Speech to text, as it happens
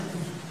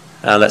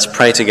Let's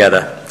pray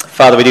together.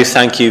 Father, we do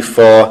thank you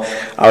for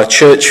our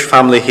church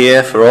family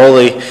here, for all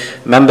the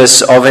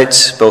members of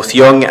it, both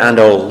young and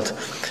old.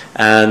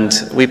 And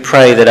we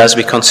pray that as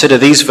we consider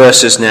these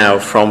verses now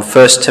from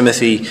 1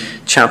 Timothy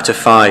chapter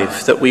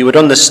 5, that we would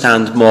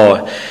understand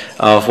more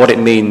of what it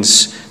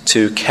means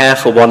to care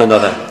for one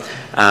another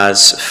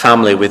as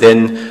family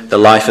within the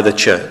life of the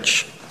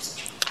church.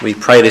 We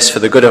pray this for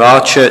the good of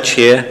our church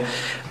here,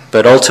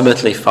 but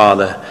ultimately,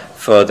 Father,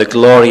 for the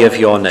glory of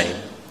your name.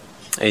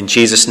 In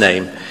Jesus'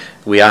 name,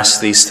 we ask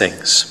these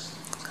things.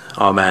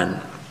 Amen.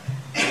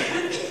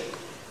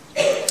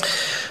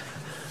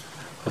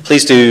 Well,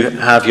 please do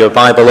have your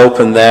Bible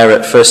open there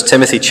at 1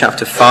 Timothy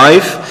chapter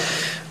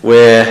 5.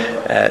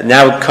 We're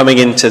now coming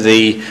into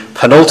the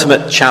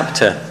penultimate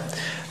chapter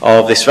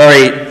of this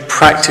very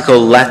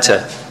practical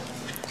letter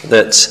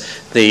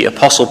that the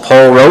Apostle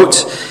Paul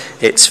wrote.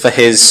 It's for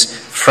his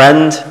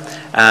friend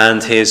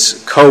and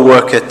his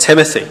co-worker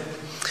Timothy.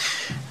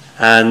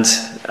 And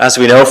as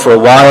we know, for a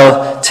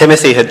while,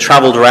 Timothy had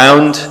travelled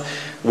around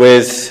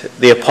with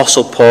the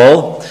Apostle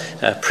Paul,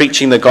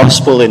 preaching the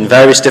gospel in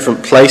various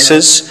different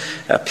places,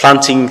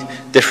 planting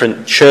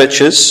different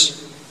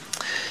churches.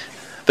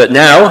 But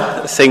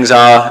now, things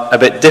are a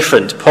bit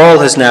different. Paul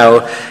has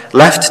now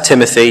left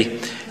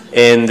Timothy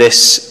in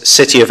this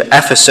city of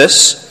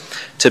Ephesus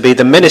to be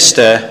the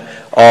minister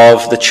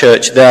of the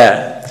church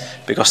there,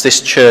 because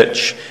this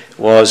church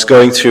was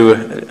going through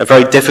a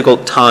very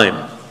difficult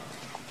time.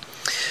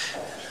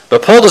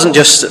 But Paul doesn't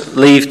just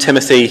leave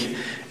Timothy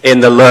in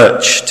the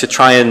lurch to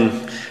try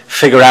and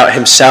figure out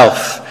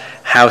himself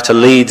how to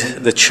lead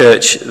the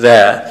church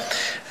there.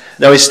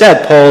 No,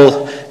 instead,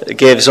 Paul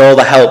gives all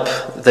the help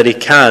that he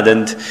can,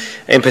 and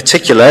in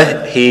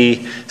particular,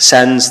 he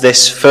sends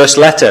this first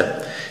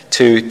letter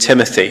to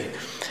Timothy.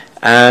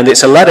 And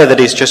it's a letter that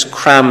is just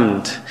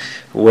crammed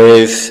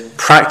with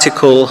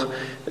practical,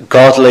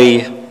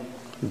 godly,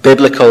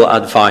 biblical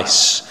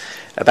advice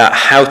about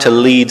how to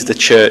lead the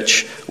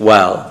church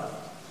well.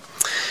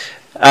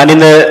 And in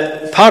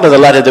the part of the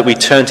letter that we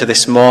turn to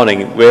this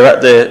morning, we're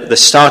at the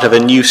start of a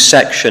new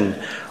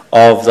section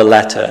of the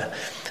letter.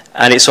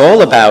 And it's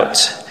all about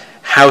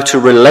how to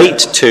relate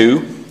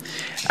to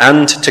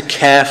and to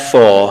care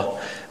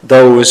for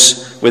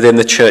those within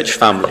the church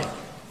family.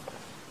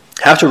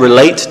 How to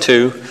relate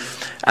to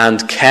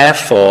and care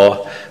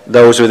for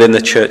those within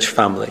the church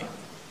family.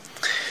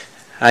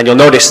 And you'll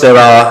notice there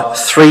are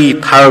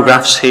 3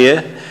 paragraphs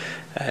here,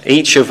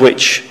 each of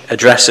which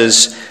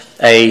addresses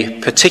a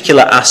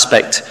particular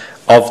aspect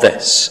of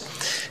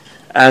this.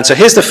 And so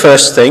here's the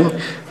first thing.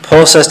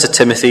 Paul says to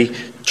Timothy,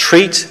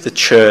 treat the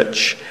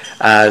church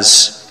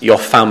as your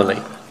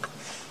family.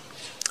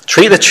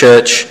 Treat the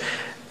church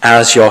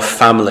as your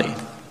family.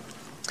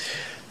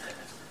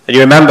 And you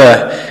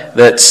remember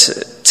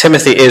that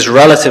Timothy is,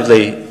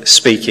 relatively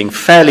speaking,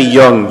 fairly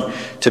young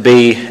to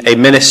be a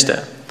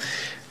minister.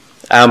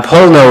 And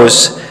Paul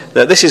knows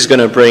that this is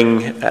going to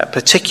bring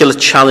particular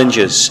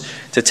challenges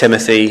to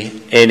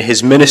Timothy in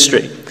his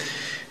ministry.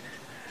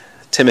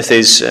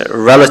 Timothy's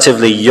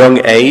relatively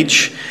young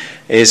age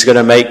is going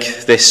to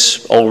make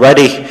this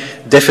already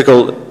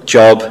difficult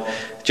job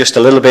just a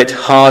little bit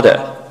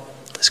harder.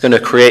 It's going to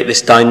create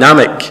this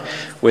dynamic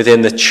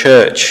within the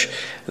church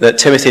that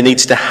Timothy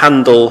needs to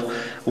handle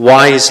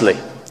wisely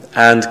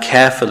and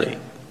carefully.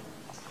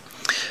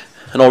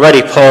 And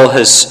already Paul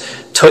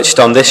has touched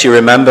on this, you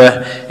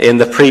remember, in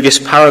the previous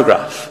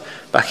paragraph.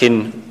 Back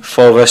in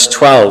 4 verse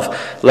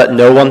 12, let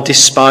no one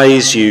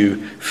despise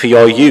you for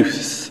your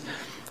youth,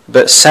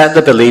 but set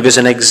the believers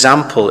an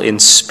example in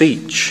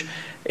speech,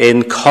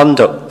 in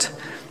conduct,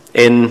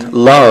 in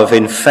love,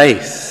 in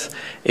faith,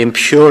 in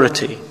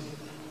purity.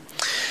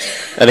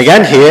 And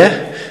again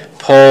here,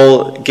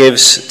 Paul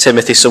gives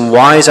Timothy some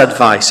wise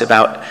advice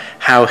about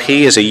how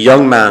he as a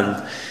young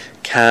man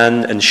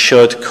can and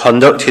should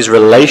conduct his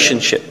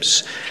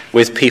relationships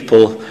with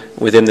people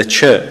within the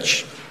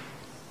church.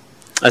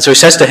 And so he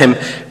says to him,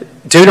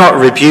 do not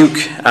rebuke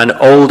an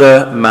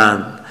older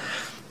man,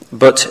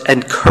 but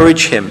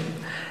encourage him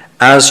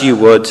as you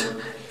would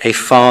a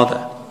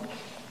father.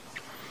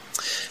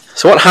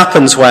 So what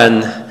happens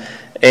when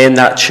in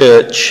that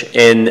church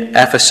in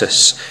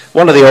Ephesus,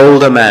 one of the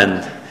older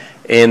men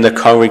in the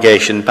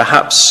congregation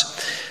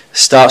perhaps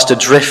starts to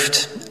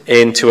drift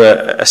into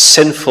a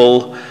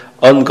sinful,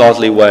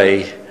 ungodly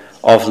way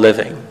of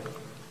living?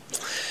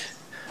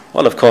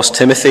 Well, of course,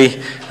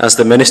 Timothy, as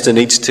the minister,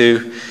 needs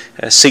to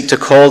seek to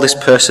call this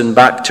person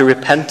back to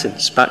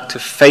repentance, back to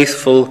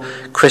faithful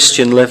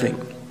Christian living.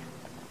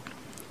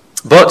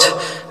 But,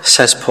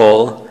 says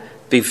Paul,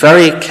 be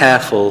very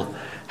careful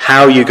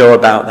how you go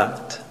about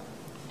that.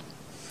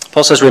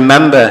 Paul says,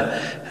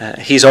 remember,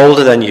 he's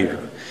older than you.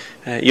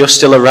 You're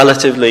still a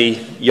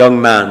relatively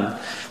young man.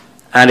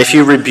 And if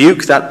you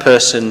rebuke that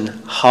person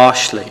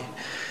harshly,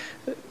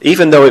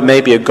 even though it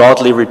may be a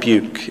godly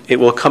rebuke, it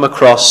will come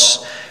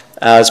across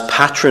as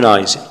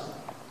patronizing.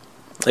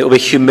 It will be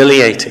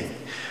humiliating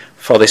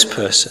for this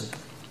person.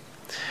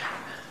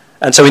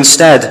 And so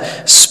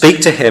instead,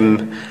 speak to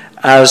him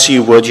as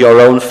you would your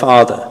own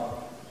father.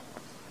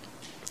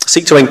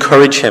 Seek to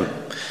encourage him.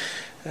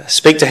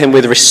 Speak to him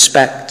with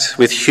respect,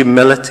 with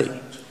humility.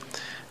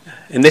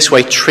 In this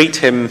way, treat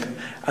him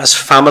as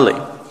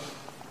family.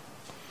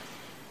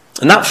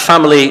 And that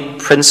family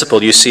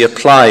principle, you see,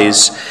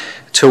 applies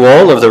to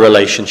all of the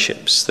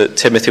relationships that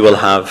Timothy will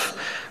have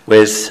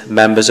with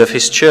members of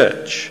his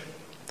church.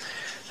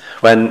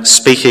 When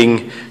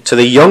speaking to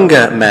the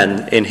younger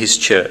men in his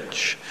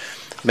church,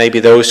 maybe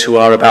those who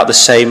are about the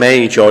same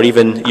age or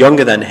even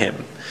younger than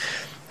him,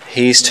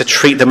 he's to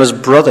treat them as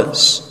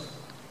brothers.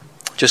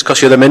 Just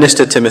because you're the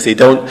minister, Timothy,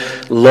 don't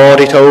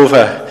lord it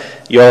over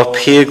your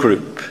peer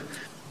group.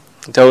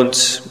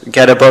 Don't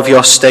get above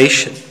your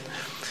station.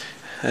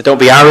 Don't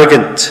be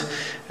arrogant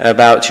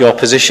about your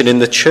position in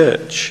the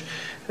church.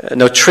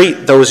 No,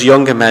 treat those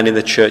younger men in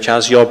the church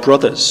as your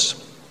brothers.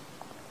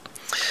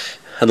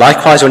 And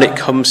likewise, when it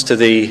comes to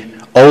the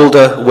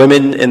older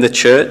women in the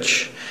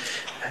church,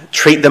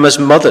 treat them as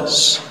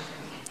mothers.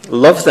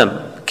 Love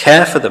them,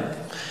 care for them,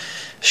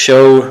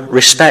 show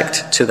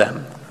respect to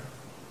them.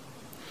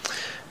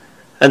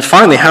 And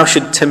finally, how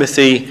should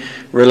Timothy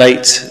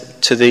relate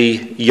to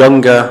the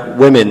younger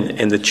women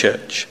in the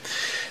church?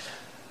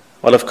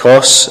 Well, of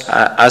course,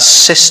 as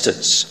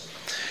sisters.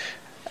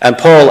 And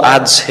Paul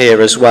adds here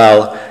as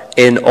well,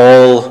 in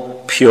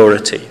all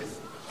purity.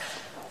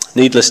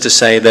 Needless to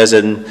say, there's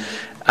an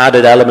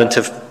added element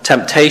of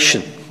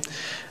temptation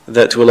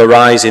that will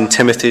arise in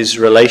Timothy's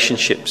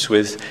relationships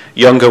with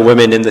younger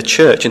women in the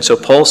church. And so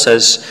Paul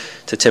says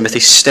to Timothy,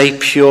 stay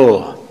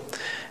pure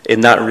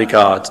in that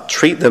regard.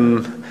 Treat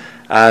them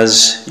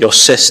as your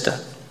sister.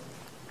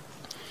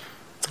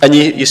 And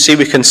you see,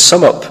 we can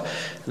sum up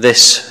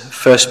this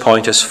first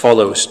point as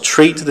follows.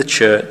 Treat the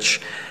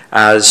church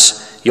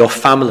as your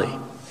family.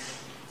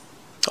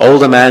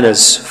 Older men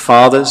as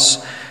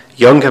fathers,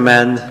 younger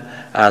men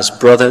as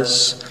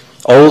brothers,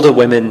 older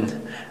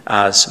women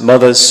as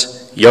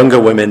mothers, younger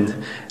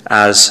women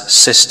as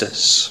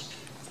sisters.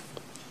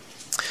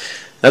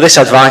 Now, this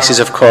advice is,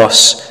 of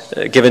course,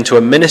 given to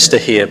a minister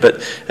here,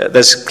 but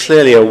there's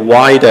clearly a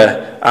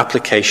wider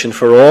application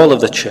for all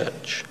of the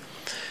church.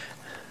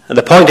 And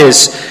the point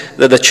is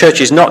that the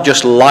church is not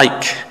just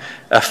like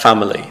a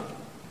family.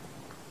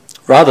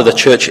 Rather, the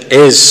church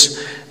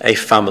is a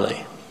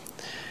family.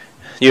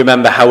 You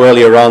remember how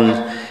earlier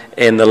on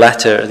in the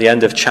letter, at the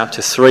end of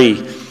chapter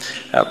 3,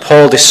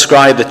 Paul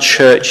described the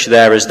church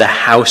there as the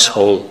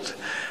household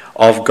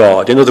of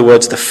God. In other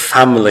words, the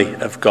family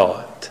of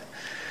God.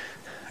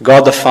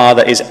 God the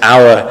Father is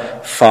our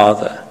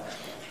Father.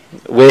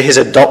 We're his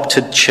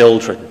adopted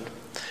children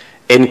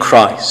in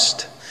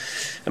Christ.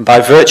 And by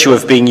virtue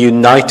of being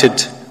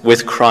united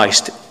with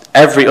Christ,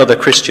 every other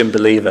Christian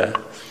believer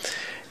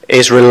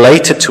is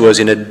related to us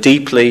in a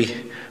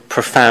deeply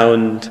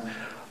profound,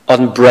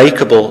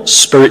 unbreakable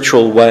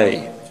spiritual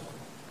way.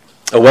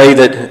 A way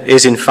that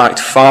is in fact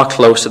far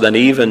closer than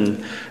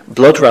even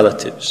blood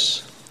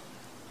relatives.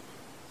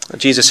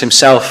 Jesus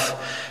himself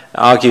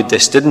argued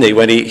this, didn't he,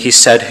 when he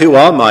said, "Who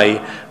are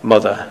my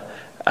mother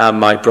and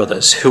my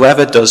brothers?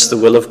 Whoever does the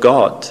will of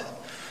God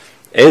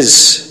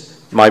is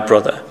my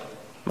brother,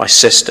 my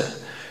sister,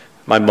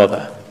 my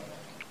mother."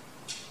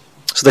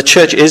 So the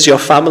church is your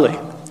family.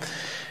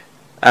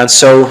 And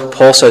so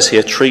Paul says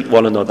here, treat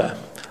one another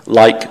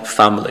like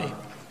family.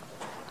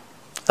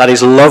 That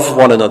is, love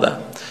one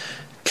another,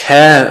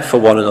 care for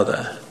one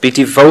another, be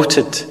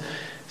devoted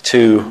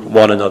to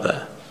one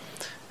another.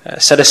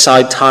 Set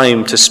aside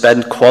time to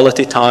spend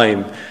quality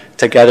time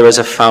together as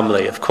a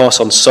family, of course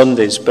on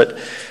Sundays, but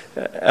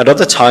at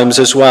other times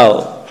as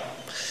well.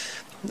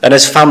 And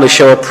as families,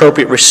 show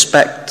appropriate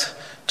respect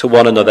to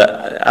one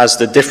another as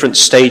the different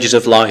stages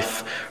of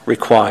life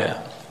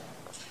require.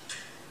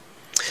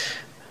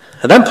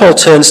 And then Paul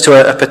turns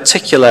to a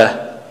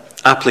particular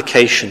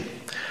application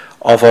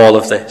of all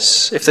of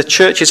this. If the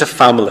church is a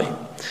family,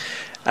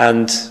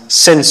 and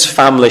since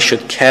family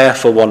should care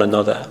for one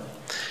another,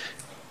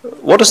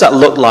 what does that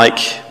look like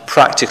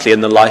practically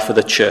in the life of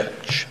the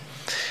church?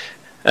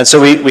 And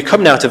so we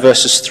come now to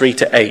verses 3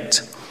 to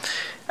 8.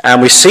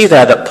 And we see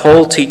there that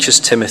Paul teaches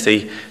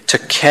Timothy to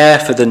care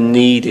for the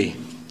needy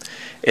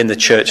in the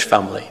church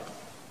family.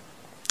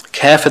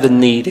 Care for the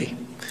needy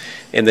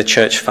in the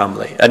church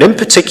family. And in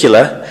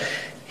particular,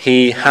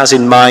 he has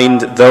in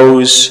mind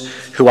those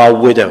who are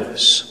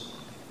widows.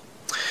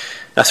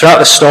 Now, throughout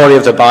the story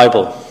of the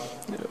Bible,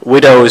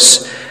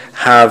 widows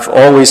have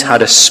always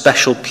had a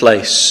special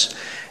place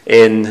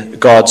in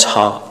God's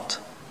heart.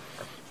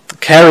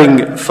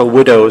 Caring for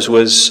widows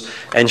was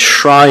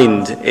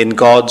enshrined in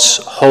God's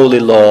holy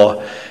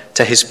law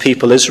to his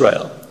people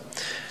Israel.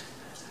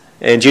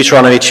 In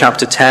Deuteronomy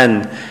chapter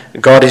 10,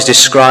 God is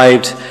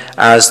described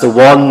as the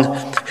one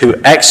who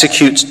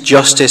executes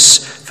justice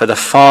for the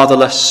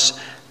fatherless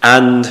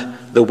and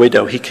the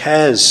widow. He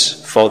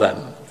cares for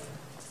them.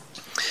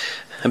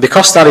 And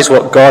because that is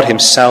what God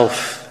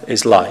himself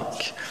is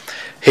like,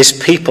 his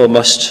people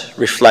must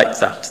reflect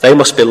that. They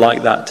must be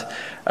like that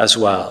as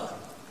well.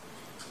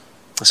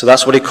 So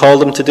that's what he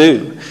called them to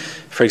do.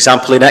 For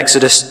example, in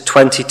Exodus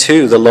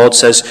 22, the Lord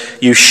says,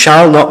 "You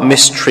shall not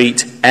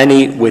mistreat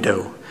any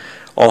widow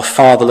or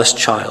fatherless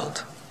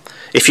child.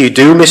 If you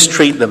do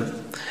mistreat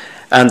them,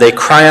 and they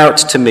cry out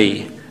to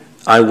me,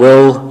 I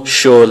will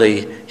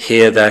surely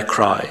hear their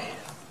cry."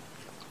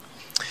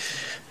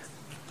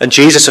 And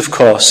Jesus, of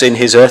course, in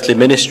his earthly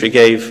ministry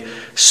gave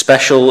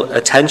special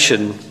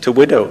attention to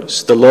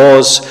widows. The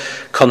laws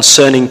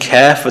concerning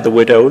care for the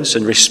widows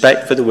and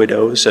respect for the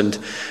widows and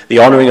the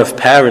honouring of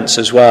parents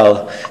as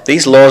well,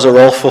 these laws are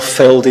all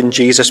fulfilled in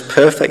Jesus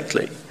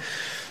perfectly.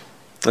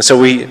 And so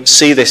we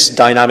see this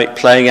dynamic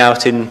playing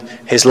out in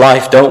his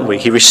life, don't we?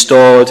 He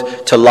restored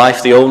to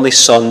life the only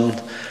son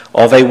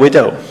of a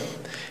widow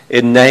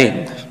in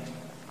Nain.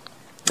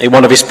 In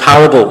one of his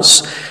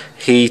parables,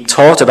 he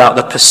taught about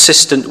the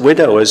persistent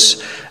widow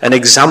as an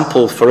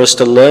example for us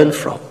to learn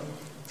from.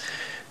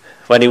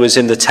 When he was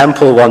in the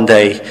temple one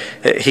day,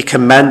 he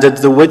commended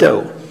the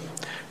widow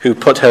who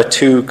put her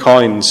 2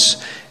 coins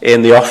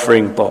in the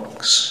offering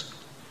box.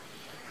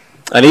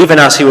 And even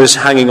as he was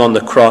hanging on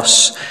the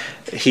cross,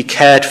 he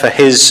cared for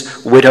his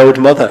widowed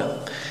mother.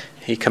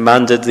 He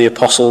commanded the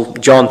Apostle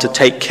John to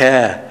take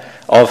care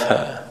of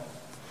her.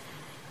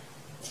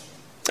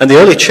 And the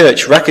early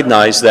church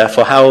recognized,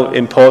 therefore, how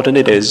important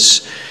it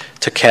is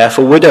to care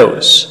for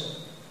widows.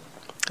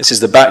 This is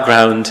the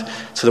background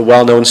to the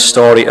well-known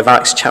story of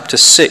Acts chapter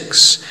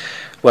 6,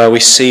 where we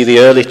see the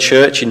early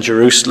church in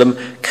Jerusalem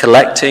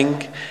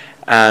collecting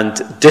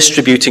and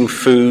distributing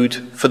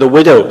food for the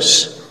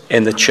widows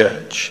in the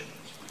church.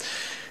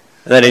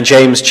 And then in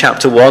James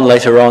chapter 1,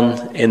 later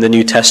on in the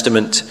New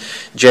Testament,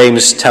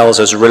 James tells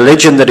us,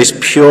 "Religion that is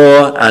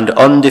pure and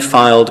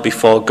undefiled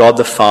before God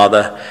the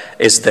Father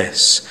is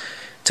this,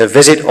 to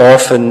visit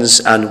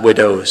orphans and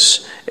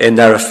widows in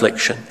their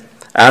affliction,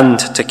 and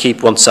to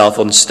keep oneself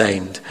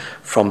unstained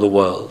from the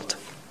world."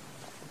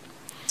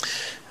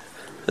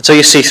 And so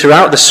you see,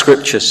 throughout the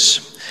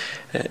scriptures,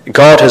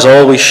 God has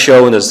always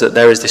shown us that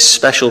there is this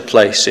special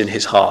place in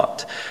his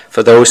heart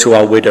for those who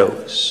are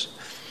widows.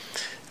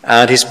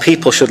 And his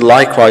people should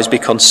likewise be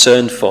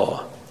concerned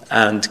for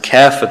and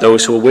care for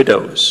those who are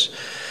widows,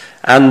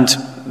 and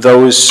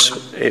those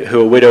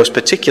who are widows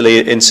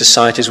particularly in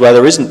societies where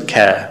there isn't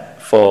care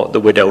for the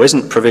widow,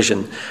 isn't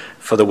provision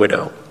for the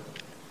widow.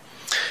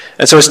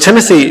 And so as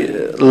Timothy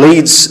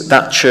leads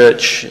that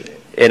church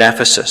in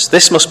Ephesus,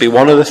 this must be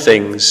one of the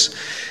things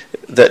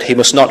that he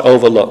must not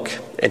overlook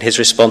in his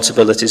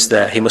responsibilities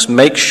there. He must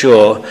make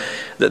sure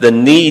that the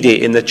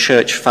needy in the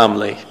church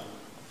family,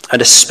 and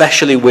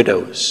especially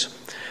widows,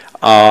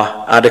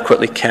 are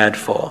adequately cared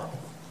for.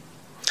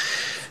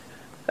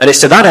 And it's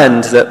to that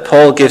end that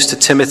Paul gives to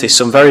Timothy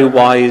some very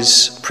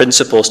wise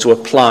principles to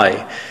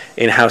apply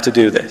in how to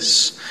do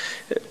this.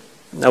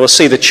 Now we'll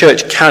see the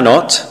church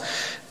cannot,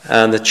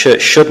 and the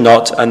church should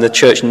not, and the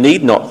church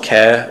need not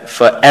care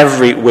for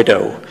every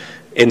widow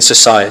in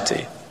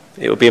society.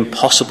 It would be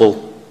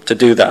impossible to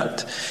do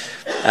that.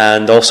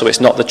 And also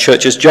it's not the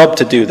church's job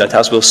to do that,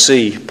 as we'll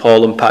see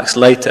Paul unpacks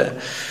later.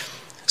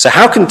 So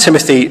how can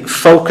Timothy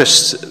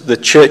focus the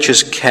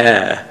church's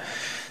care,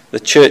 the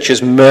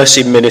church's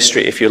mercy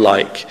ministry, if you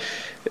like,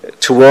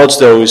 towards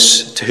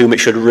those to whom it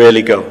should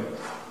really go?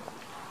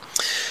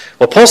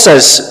 Well, Paul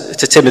says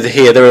to Timothy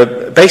here, there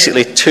are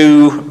basically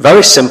 2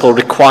 very simple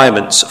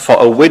requirements for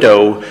a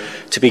widow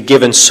to be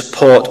given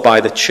support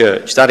by the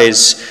church. That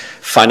is,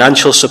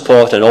 financial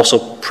support and also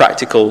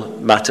practical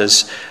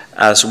matters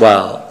as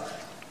well.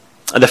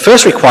 And the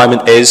first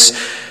requirement is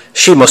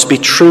she must be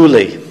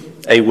truly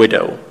a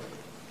widow.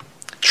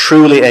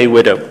 Truly a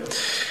widow.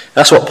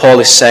 That's what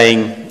Paul is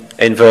saying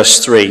in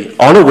verse 3.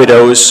 Honor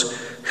widows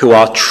who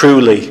are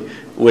truly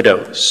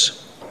widows.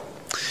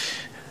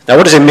 Now,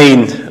 what does it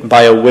mean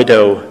by a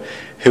widow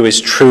who is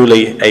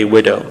truly a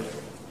widow?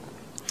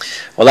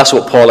 Well, that's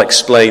what Paul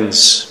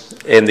explains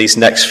in these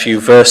next few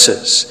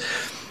verses.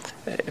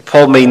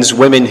 Paul means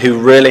women who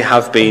really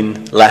have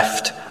been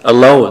left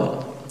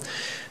alone.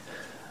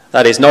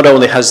 That is, not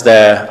only has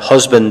their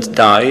husband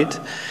died,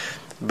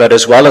 but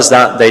as well as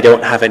that, they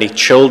don't have any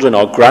children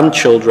or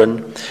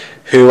grandchildren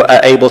who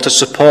are able to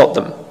support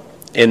them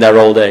in their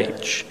old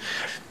age.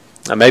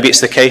 And maybe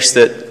it's the case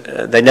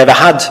that they never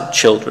had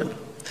children.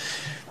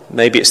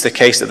 Maybe it's the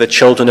case that the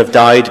children have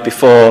died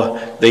before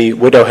the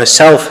widow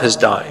herself has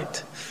died.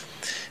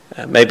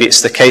 Maybe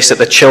it's the case that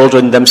the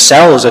children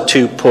themselves are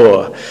too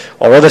poor,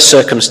 or other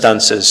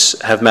circumstances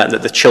have meant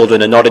that the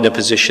children are not in a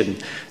position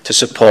to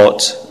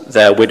support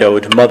their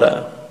widowed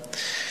mother.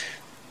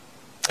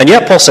 And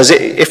yet Paul says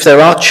if there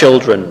are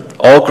children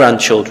or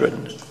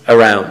grandchildren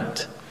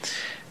around,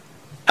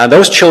 and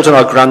those children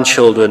or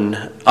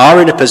grandchildren are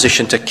in a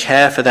position to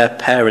care for their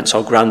parents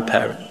or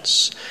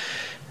grandparents,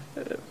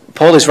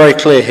 Paul is very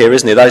clear here,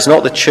 isn't he? That is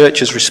not the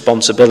church's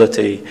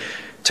responsibility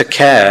to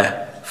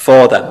care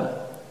for them,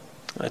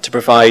 to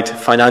provide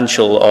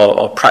financial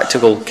or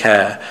practical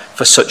care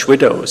for such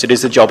widows. It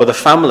is the job of the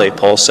family,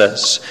 Paul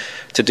says,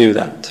 to do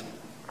that.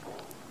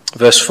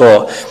 Verse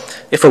 4,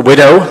 if a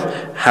widow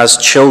has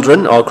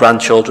children or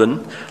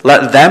grandchildren,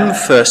 let them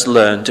first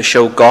learn to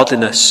show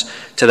godliness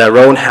to their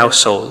own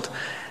household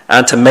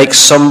and to make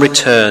some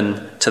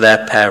return to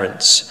their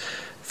parents,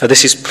 for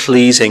this is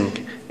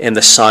pleasing in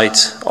the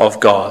sight of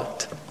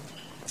God.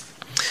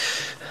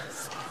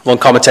 One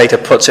commentator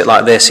puts it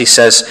like this. He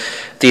says,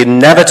 "The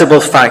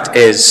inevitable fact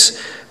is,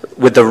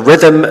 with the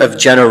rhythm of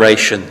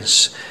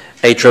generations,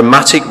 a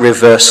dramatic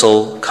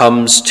reversal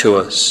comes to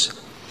us.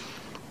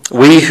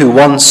 We who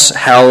once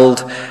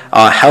held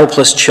our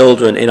helpless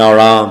children in our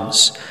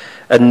arms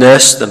and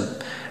nursed them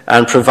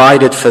and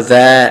provided for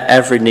their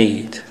every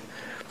need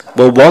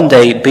will one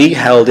day be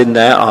held in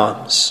their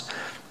arms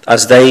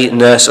as they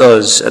nurse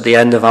us at the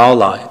end of our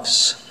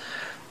lives.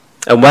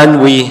 And when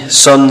we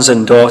sons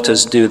and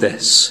daughters do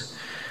this,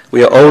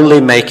 we are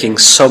only making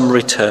some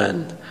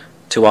return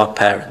to our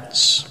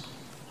parents."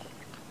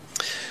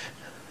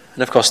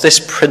 And of course, this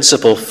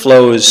principle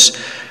flows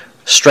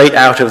straight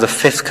out of the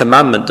fifth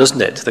commandment,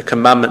 doesn't it? The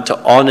commandment to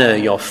honor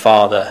your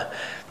father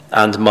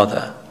and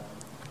mother.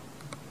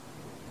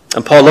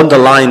 And Paul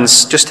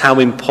underlines just how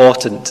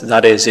important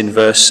that is in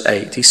verse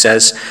 8. He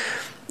says,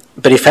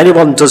 "But if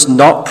anyone does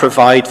not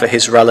provide for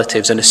his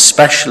relatives, and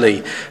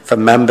especially for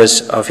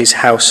members of his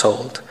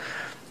household,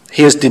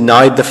 he has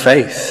denied the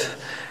faith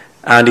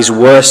and is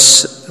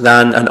worse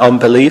than an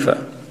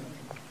unbeliever."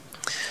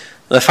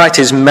 The fact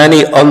is,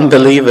 many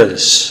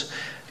unbelievers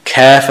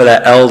care for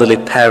their elderly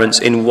parents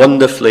in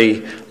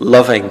wonderfully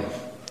loving,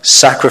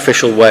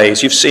 sacrificial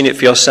ways. You've seen it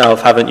for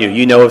yourself, haven't you?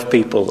 You know of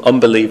people,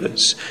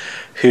 unbelievers,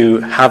 who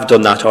have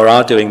done that or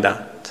are doing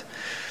that.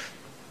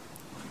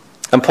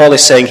 And Paul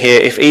is saying here,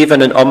 if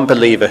even an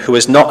unbeliever who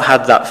has not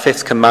had that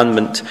fifth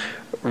commandment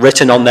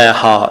written on their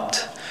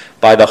heart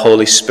by the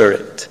Holy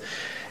Spirit,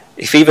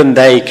 if even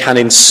they can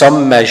in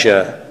some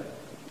measure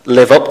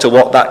live up to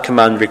what that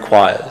command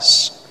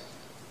requires,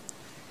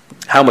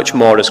 how much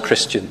more as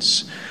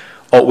Christians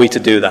ought we to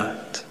do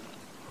that?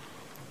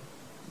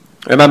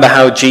 Remember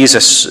how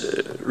Jesus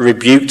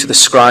rebuked the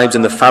scribes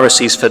and the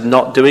Pharisees for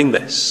not doing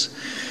this.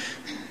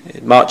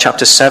 In Mark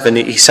chapter 7,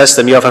 he says to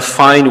them, "You have a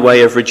fine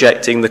way of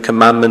rejecting the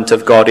commandment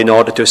of God in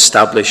order to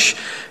establish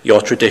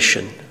your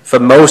tradition. For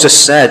Moses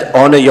said,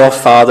 'Honor your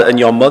father and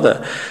your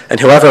mother, and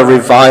whoever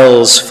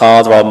reviles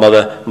father or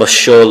mother must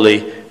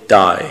surely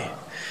die.'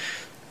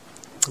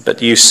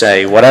 But you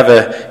say,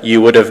 'Whatever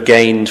you would have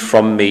gained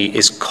from me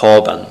is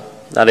korban.'"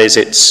 That is,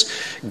 it's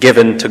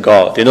given to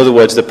God. In other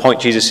words, the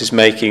point Jesus is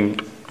making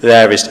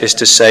there is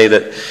to say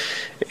that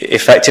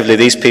effectively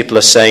these people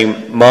are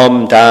saying,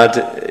 "Mom,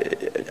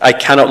 Dad, I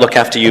cannot look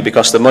after you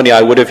because the money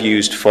I would have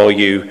used for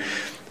you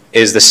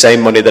is the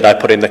same money that I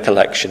put in the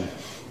collection.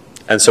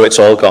 And so it's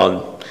all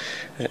gone,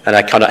 and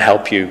I cannot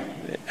help you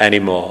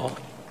anymore."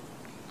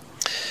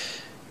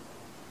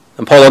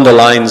 And Paul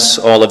underlines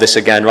all of this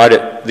again right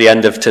at the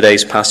end of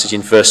today's passage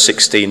in verse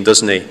 16,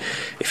 doesn't he?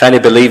 "If any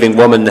believing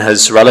woman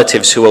has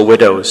relatives who are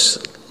widows,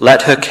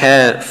 let her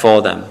care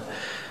for them.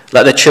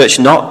 Let the church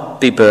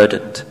not be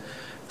burdened,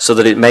 so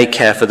that it may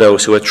care for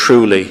those who are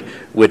truly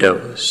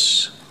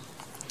widows."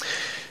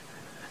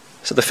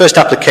 So the first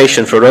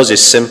application for us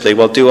is simply,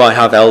 well, do I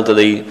have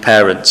elderly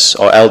parents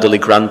or elderly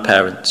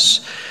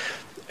grandparents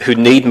who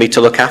need me to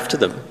look after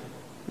them,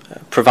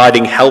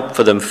 providing help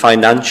for them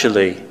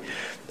financially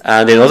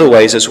and in other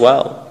ways as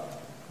well?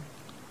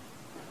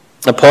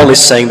 And Paul is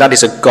saying that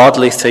is a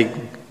godly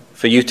thing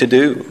for you to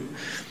do.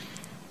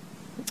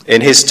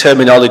 In his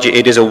terminology,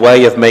 it is a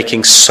way of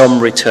making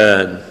some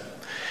return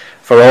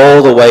for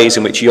all the ways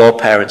in which your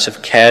parents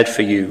have cared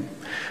for you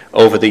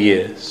over the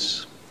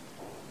years.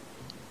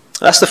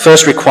 That's the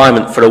first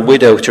requirement for a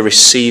widow to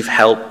receive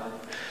help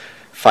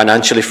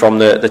financially from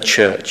the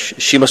church.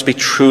 She must be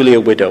truly a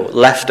widow,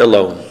 left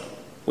alone,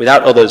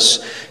 without others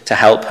to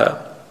help her.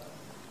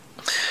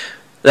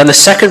 Then the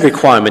second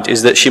requirement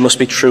is that she must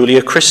be truly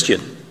a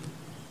Christian.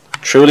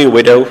 Truly a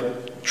widow,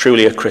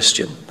 truly a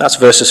Christian. That's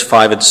verses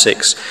 5 and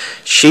 6.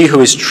 "She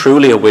who is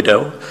truly a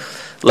widow,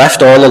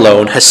 left all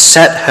alone, has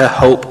set her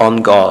hope on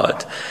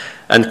God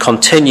and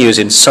continues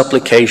in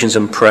supplications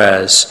and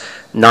prayers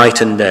night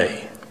and day.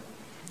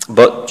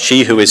 But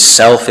she who is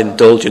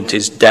self-indulgent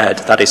is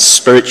dead," that is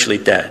spiritually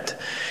dead,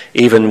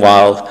 "even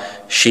while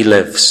she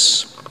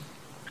lives."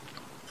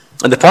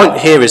 And the point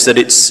here is that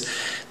it's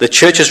the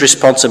church's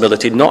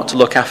responsibility not to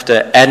look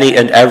after any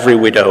and every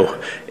widow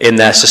in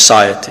their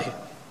society.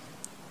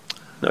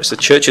 No, it's the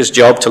church's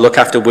job to look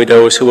after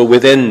widows who are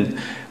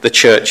within the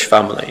church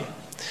family.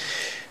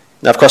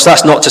 Now, of course,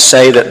 that's not to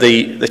say that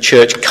the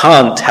church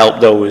can't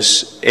help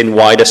those in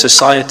wider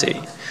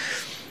society.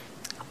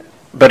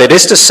 But it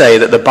is to say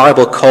that the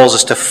Bible calls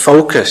us to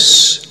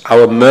focus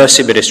our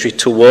mercy ministry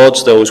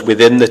towards those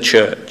within the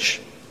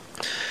church.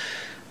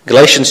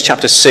 Galatians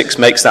chapter 6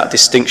 makes that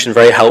distinction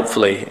very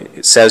helpfully.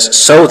 It says,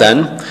 "So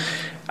then,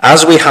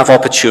 as we have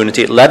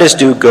opportunity, let us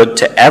do good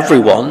to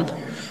everyone,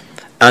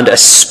 and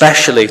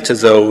especially to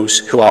those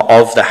who are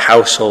of the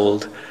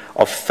household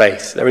of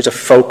faith." There is a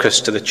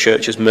focus to the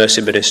church's mercy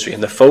ministry,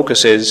 and the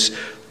focus is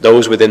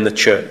those within the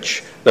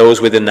church,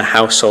 those within the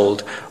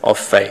household of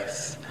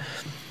faith.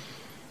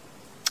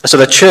 So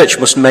the church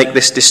must make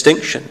this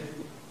distinction.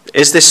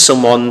 Is this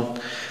someone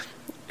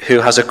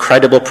who has a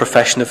credible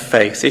profession of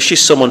faith? Is she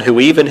someone who,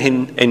 even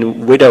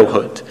in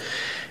widowhood,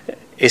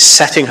 is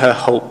setting her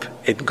hope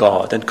in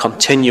God and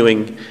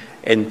continuing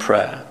in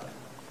prayer?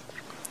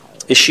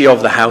 Is she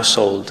of the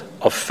household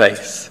of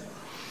faith.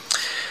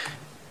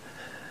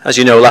 As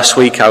you know, last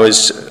week I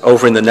was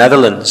over in the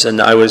Netherlands,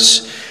 and I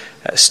was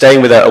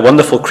staying with a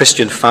wonderful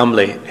Christian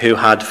family who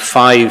had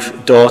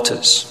 5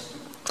 daughters.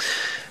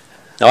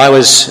 Now, I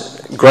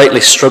was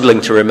greatly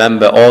struggling to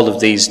remember all of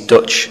these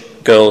Dutch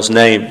girls'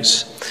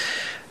 names.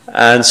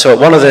 And so at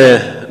one of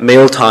the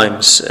meal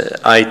times,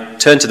 I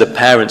turned to the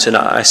parents and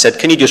I said,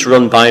 "Can you just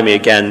run by me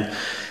again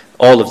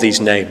all of these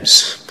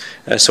names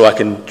so I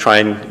can try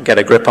and get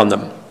a grip on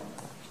them?"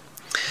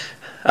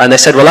 And they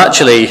said, "Well,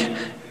 actually,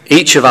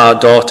 each of our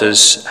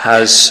daughters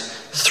has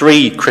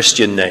 3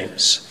 Christian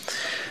names."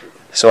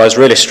 So I was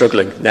really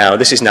struggling now.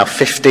 This is now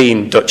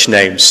 15 Dutch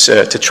names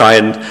to try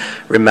and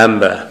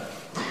remember.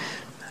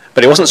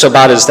 But it wasn't so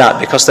bad as that,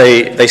 because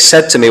they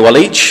said to me, well,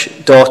 each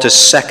daughter's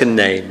second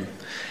name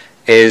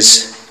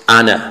is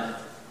Anna.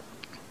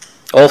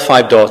 All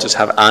 5 daughters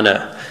have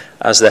Anna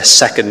as their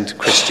second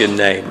Christian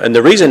name. And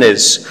the reason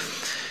is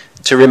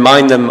to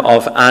remind them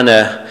of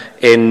Anna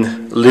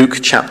in Luke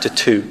chapter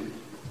 2.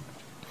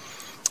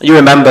 You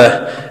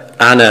remember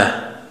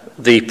Anna,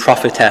 the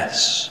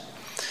prophetess.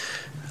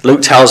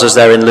 Luke tells us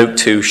there in Luke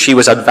 2, she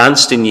was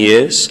advanced in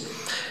years,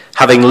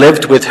 having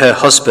lived with her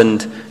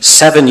husband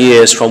 7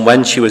 years from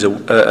when she was a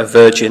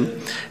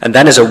virgin, and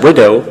then as a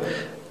widow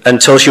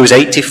until she was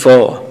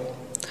 84.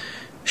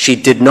 She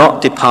did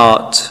not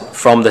depart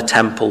from the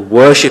temple,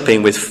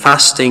 worshipping with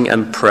fasting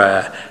and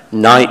prayer,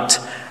 night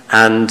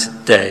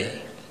and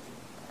day.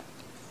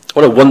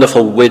 What a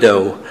wonderful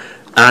widow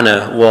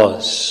Anna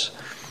was.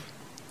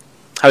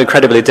 How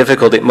incredibly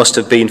difficult it must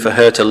have been for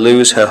her to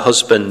lose her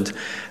husband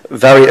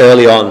very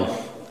early on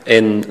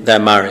in their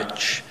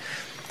marriage.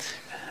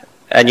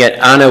 And yet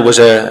Anna was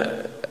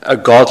a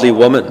godly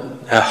woman.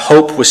 Her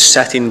hope was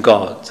set in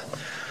God.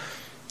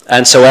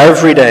 And so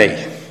every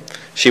day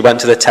she went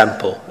to the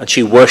temple and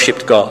she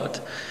worshipped God.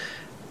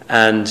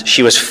 And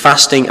she was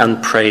fasting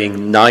and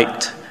praying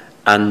night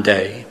and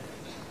day.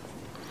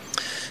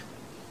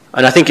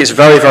 And I think it's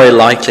very, very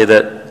likely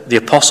that the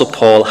Apostle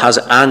Paul has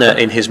Anna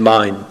in his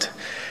mind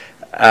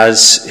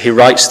as he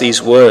writes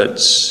these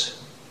words.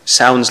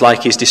 Sounds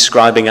like he's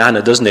describing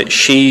Anna, doesn't it?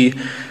 She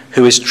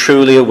who is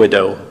truly a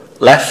widow,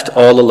 left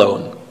all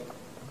alone,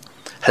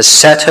 has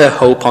set her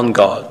hope on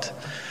God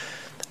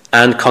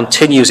and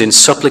continues in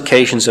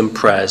supplications and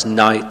prayers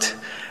night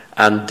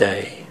and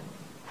day.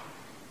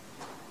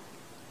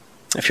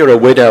 If you're a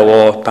widow,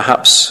 or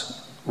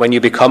perhaps when you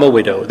become a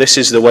widow, this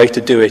is the way to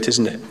do it,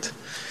 isn't it?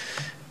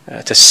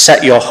 To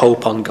set your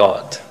hope on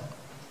God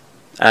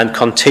and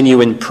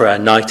continue in prayer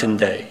night and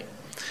day.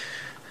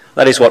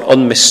 That is what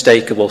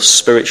unmistakable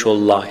spiritual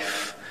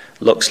life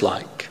looks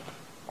like.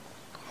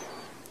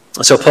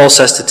 And so Paul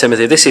says to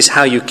Timothy, this is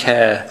how you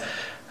care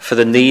for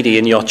the needy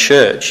in your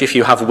church. If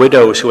you have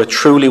widows who are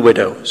truly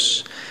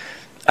widows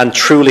and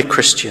truly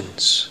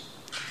Christians,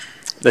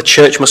 the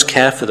church must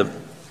care for them.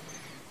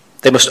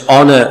 They must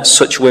honor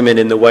such women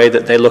in the way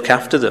that they look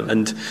after them.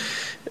 And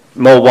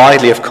more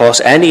widely, of course,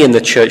 any in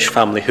the church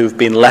family who've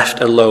been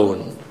left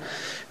alone,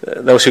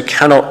 those who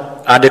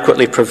cannot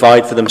adequately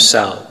provide for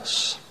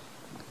themselves.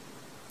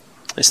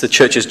 It's the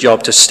church's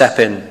job to step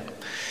in,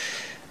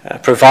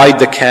 provide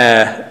the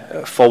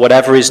care for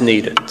whatever is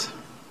needed.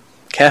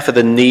 Care for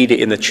the needy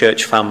in the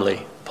church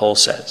family, Paul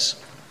says.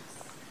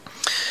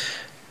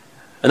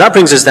 And that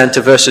brings us then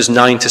to verses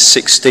 9 to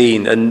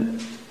 16.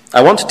 And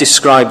I want to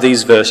describe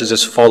these verses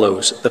as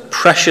follows. The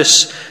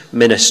precious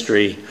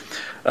ministry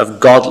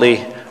of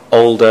godly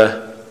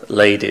older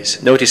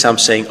ladies. Notice I'm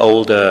saying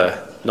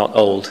older, not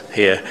old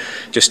here,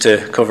 just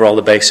to cover all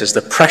the bases.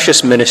 The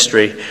precious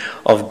ministry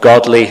of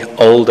godly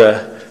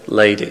older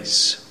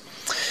ladies.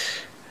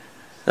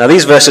 Now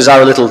these verses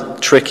are a little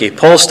tricky.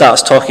 Paul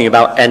starts talking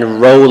about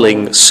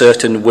enrolling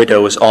certain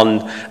widows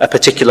on a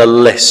particular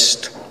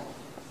list.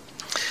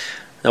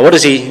 Now what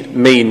does he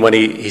mean when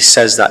he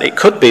says that? It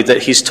could be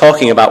that he's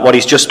talking about what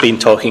he's just been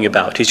talking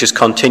about. He's just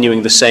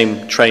continuing the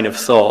same train of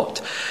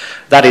thought.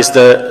 That is,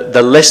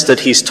 the list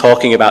that he's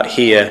talking about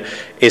here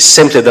is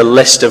simply the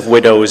list of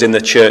widows in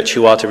the church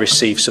who are to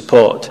receive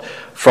support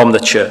from the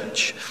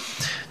church.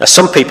 Now,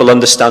 some people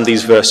understand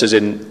these verses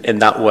in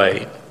that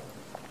way,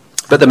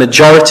 but the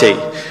majority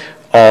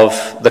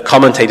of the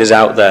commentators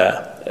out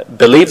there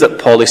believe that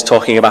Paul is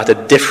talking about a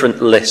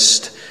different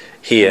list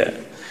here.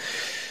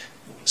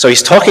 So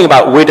he's talking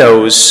about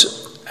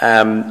widows,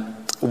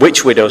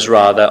 which widows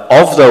rather,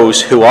 of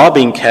those who are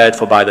being cared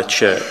for by the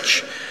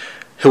church,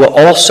 who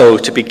are also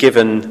to be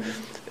given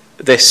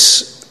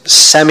this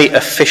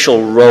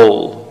semi-official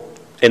role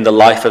in the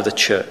life of the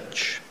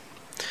church.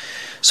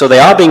 So they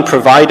are being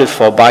provided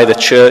for by the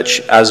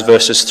church, as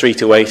verses 3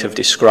 to 8 have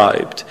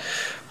described.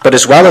 But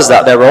as well as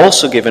that, they're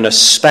also given a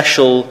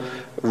special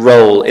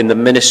role in the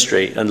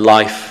ministry and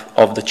life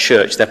of the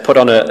church. They're put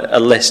on a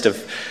list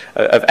of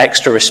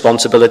extra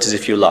responsibilities,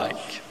 if you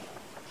like.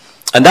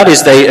 And that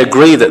is, they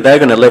agree that they're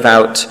going to live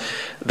out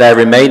their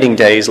remaining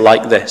days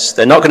like this.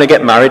 They're not going to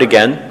get married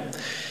again.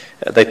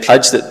 They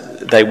pledge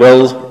that they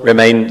will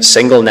remain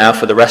single now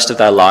for the rest of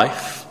their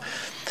life.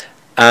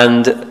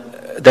 And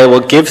they will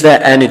give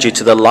their energy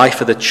to the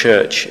life of the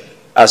church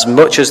as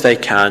much as they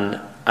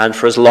can and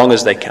for as long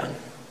as they can.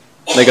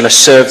 They're going to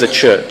serve the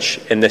church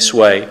in this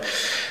way.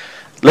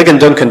 Ligon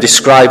Duncan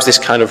describes this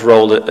kind of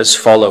role as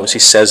follows. He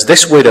says,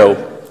 "This widow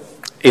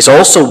is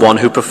also one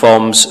who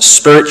performs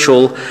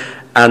spiritual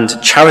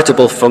and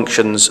charitable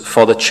functions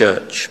for the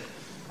church.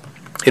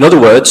 In other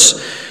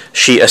words,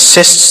 she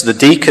assists the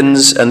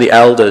deacons and the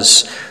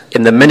elders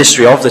in the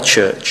ministry of the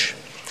church.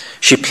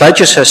 She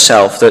pledges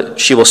herself that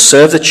she will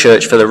serve the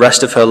church for the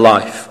rest of her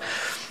life,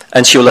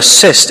 and she will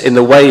assist in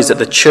the ways that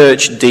the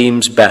church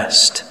deems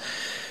best.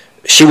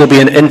 She will be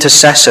an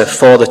intercessor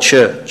for the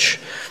church.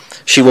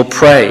 She will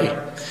pray.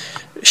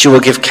 She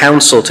will give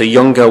counsel to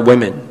younger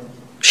women.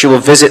 She will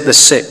visit the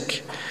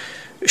sick.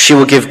 She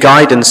will give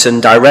guidance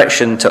and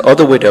direction to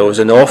other widows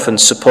and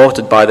orphans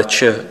supported by the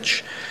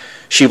church.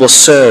 She will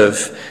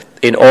serve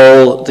in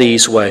all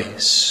these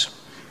ways."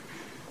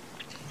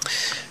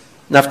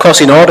 Now, of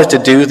course, in order to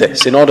do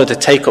this, in order to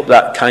take up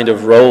that kind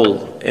of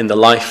role in the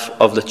life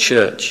of the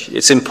church,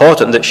 it's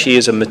important that she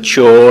is a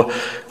mature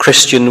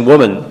Christian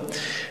woman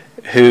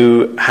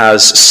who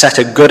has set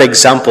a good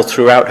example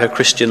throughout her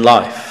Christian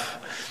life.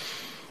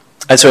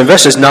 And so in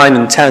verses 9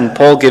 and 10,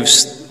 Paul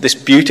gives this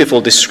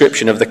beautiful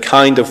description of the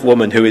kind of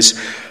woman who is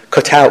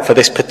cut out for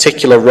this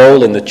particular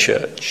role in the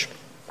church.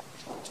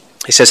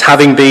 He says,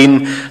 having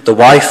been the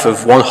wife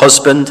of one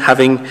husband,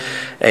 having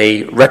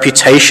a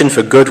reputation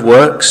for good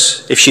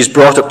works, if she's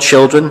brought up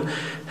children,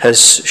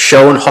 has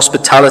shown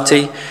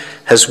hospitality,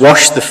 has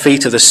washed the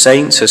feet of the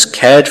saints, has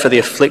cared for the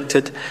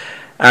afflicted,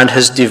 and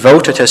has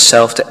devoted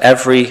herself to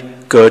every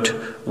good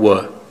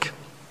work.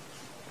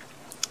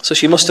 So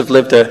she must have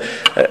lived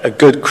a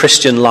good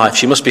Christian life.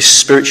 She must be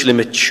spiritually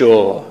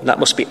mature, and that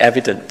must be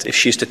evident if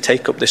she's to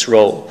take up this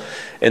role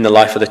in the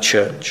life of the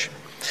church.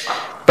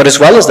 But as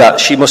well as that,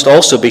 she must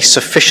also be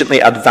sufficiently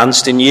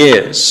advanced in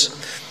years.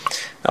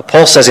 Now,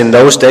 Paul says in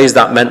those days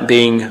that meant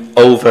being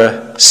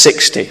over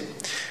 60.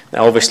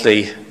 Now,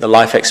 obviously, the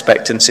life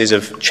expectancies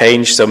have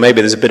changed, so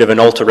maybe there's a bit of an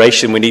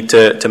alteration we need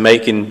to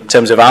make in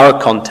terms of our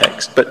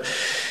context. But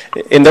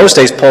in those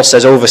days, Paul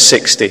says over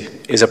 60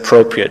 is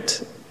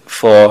appropriate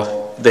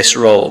for this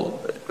role.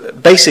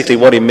 Basically,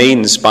 what he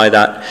means by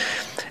that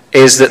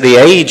is that the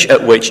age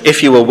at which,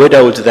 if you were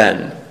widowed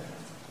then,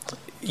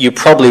 you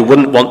probably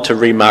wouldn't want to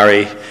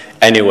remarry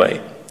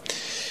anyway.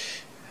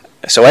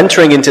 So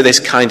entering into this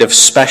kind of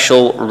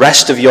special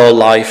rest of your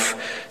life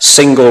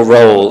single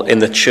role in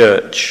the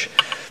church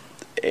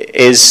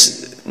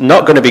is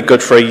not going to be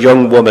good for a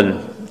young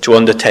woman to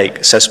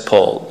undertake, says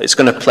Paul. It's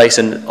going to place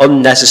an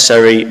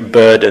unnecessary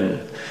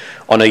burden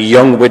on a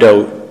young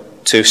widow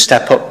to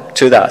step up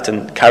to that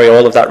and carry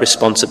all of that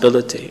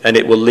responsibility, and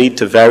it will lead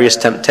to various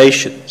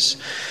temptations.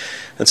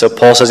 And so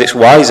Paul says it's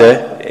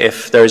wiser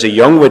if there is a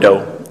young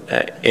widow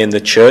in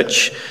the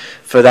church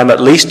for them at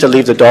least to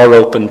leave the door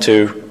open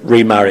to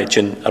remarriage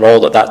and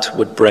all that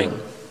would bring.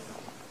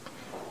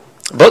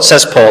 But,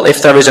 says Paul,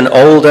 if there is an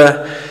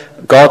older,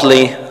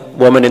 godly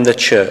woman in the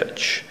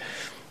church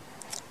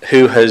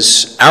who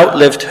has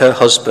outlived her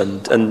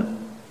husband, and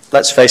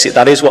let's face it,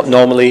 that is what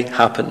normally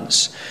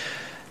happens,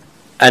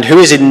 and who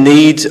is in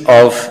need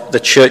of the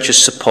church's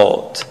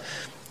support,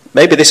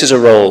 maybe this is a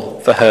role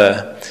for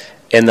her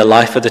in the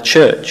life of the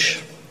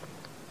church.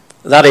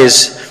 That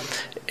is,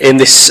 in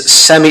this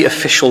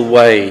semi-official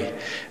way,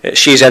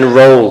 she's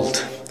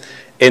enrolled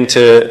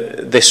into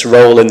this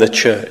role in the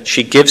church.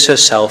 She gives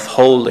herself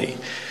wholly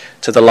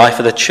to the life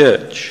of the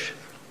church.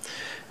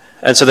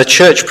 And so the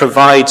church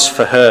provides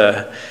for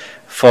her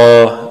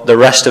for the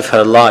rest of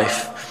her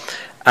life.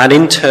 And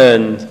in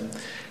turn,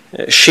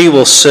 she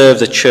will serve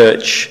the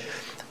church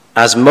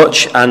as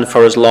much and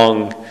for as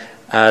long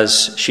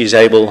as she's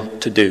able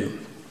to do.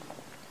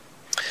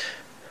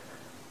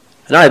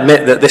 And I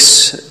admit that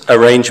this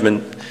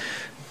arrangement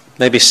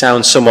maybe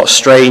sounds somewhat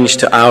strange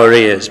to our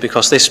ears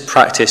because this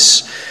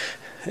practice,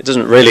 it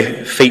doesn't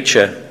really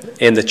feature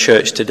in the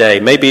church today.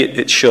 Maybe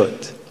it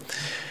should.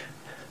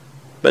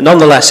 But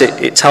nonetheless,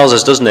 it tells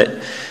us, doesn't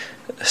it,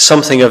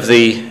 something of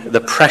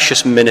the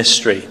precious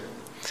ministry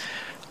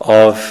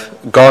of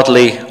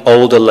godly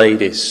older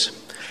ladies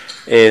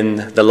in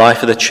the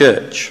life of the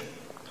church.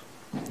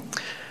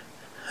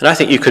 And I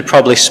think you could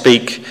probably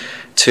speak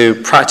to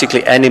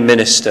practically any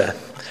minister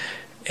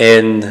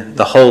in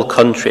the whole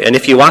country, and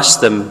if you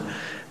ask them,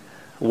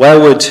 where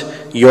would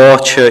your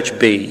church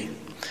be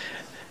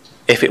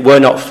if it were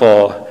not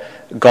for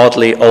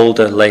godly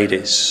older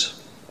ladies?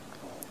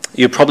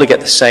 You'd probably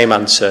get the same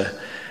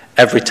answer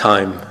every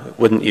time,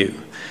 wouldn't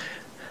you?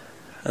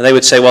 And they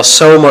would say, well,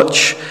 so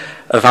much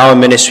of our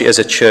ministry as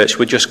a church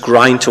would just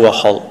grind to a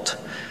halt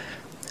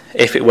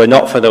if it were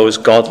not for those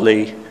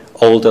godly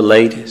older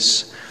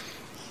ladies.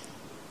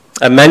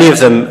 And many of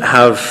them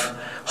have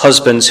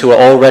husbands who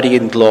are already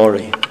in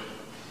glory.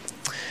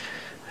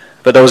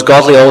 But those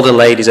godly older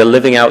ladies are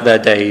living out their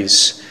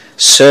days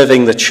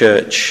serving the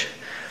church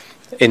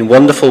in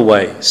wonderful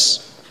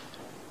ways.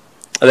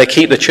 They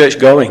keep the church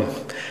going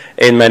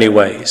in many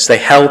ways. They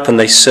help and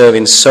they serve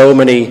in so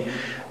many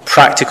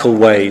practical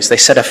ways. They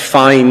set a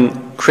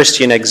fine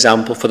Christian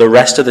example for the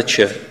rest of the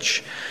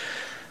church.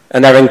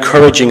 and they're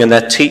encouraging and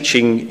they're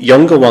teaching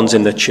younger ones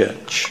in the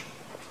church.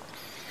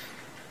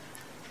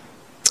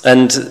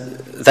 And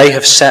they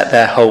have set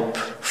their hope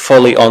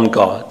fully on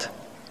God.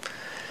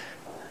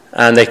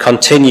 And they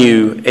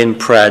continue in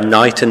prayer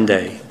night and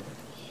day.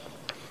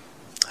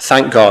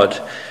 Thank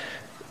God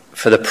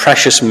for the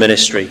precious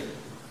ministry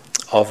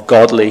of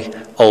godly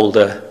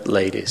older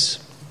ladies.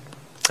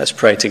 Let's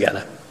pray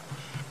together.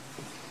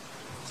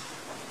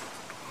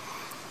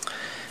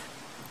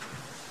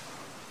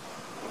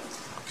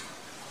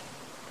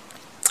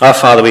 Our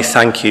Father, we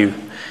thank you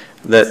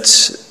that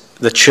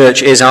the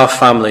church is our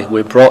family.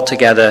 We're brought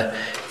together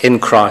in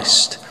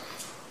Christ.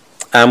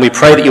 And we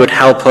pray that you would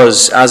help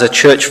us as a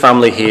church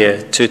family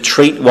here to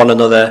treat one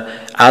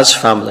another as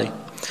family.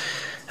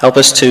 Help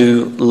us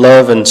to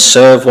love and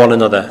serve one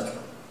another.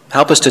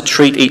 Help us to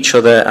treat each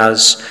other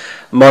as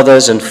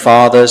mothers and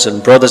fathers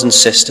and brothers and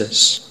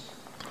sisters.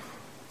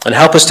 And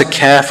help us to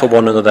care for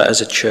one another as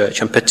a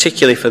church, and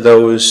particularly for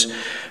those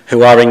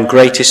who are in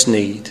greatest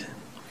need.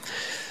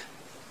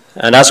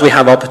 And as we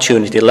have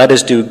opportunity, let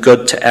us do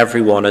good to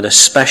everyone, and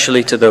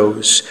especially to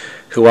those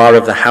who are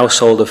of the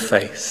household of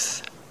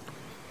faith.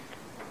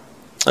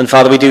 And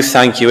Father, we do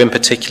thank you in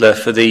particular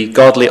for the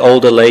godly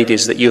older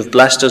ladies that you've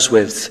blessed us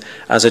with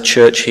as a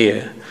church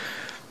here.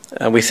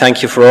 And we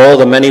thank you for all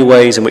the many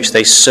ways in which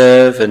they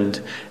serve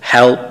and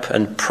help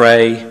and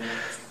pray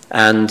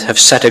and have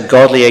set a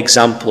godly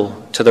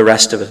example to the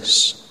rest of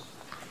us.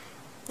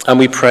 And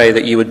we pray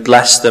that you would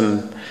bless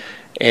them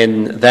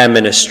in their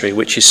ministry,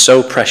 which is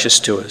so precious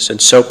to us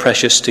and so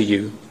precious to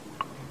you.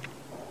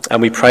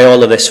 And we pray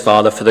all of this,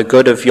 Father, for the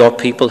good of your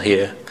people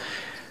here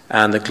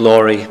and the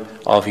glory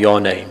of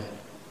your name.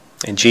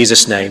 In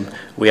Jesus' name,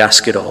 we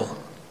ask it all.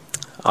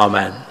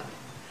 Amen.